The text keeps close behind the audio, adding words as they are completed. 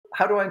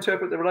how do I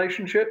interpret the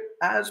relationship?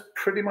 As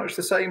pretty much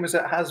the same as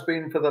it has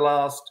been for the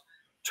last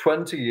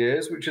 20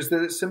 years, which is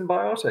that it's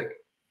symbiotic.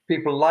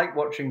 People like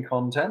watching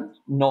content,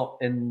 not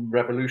in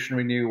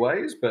revolutionary new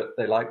ways, but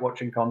they like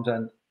watching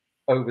content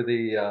over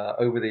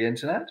the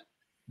internet.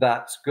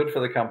 That's good for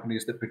the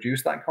companies that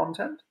produce that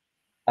content.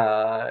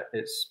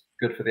 It's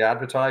good for the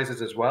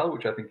advertisers as well,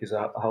 which I think is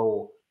a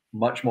whole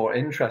much more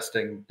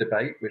interesting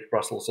debate, which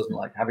Brussels doesn't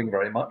like having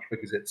very much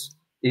because it's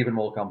even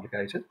more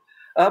complicated.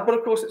 But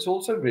of course, it's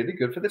also really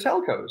good for the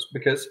telcos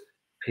because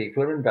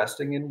people are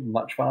investing in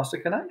much faster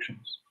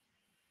connections.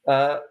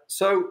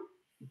 So,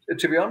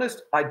 to be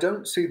honest, I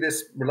don't see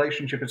this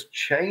relationship as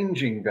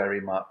changing very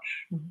much.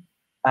 Mm-hmm.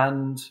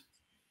 And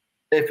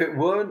if it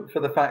weren't for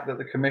the fact that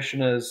the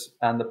commissioners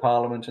and the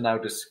Parliament are now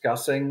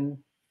discussing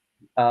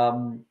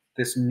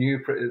this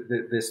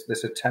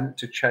attempt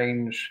to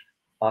change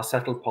our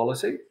settled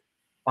policy,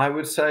 I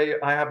would say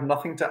I have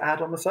nothing to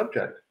add on the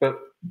subject. But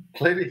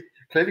clearly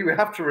we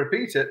have to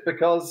repeat it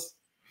because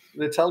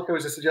the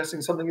telcos are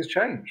suggesting something has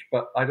changed,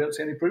 but I don't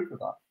see any proof of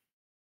that.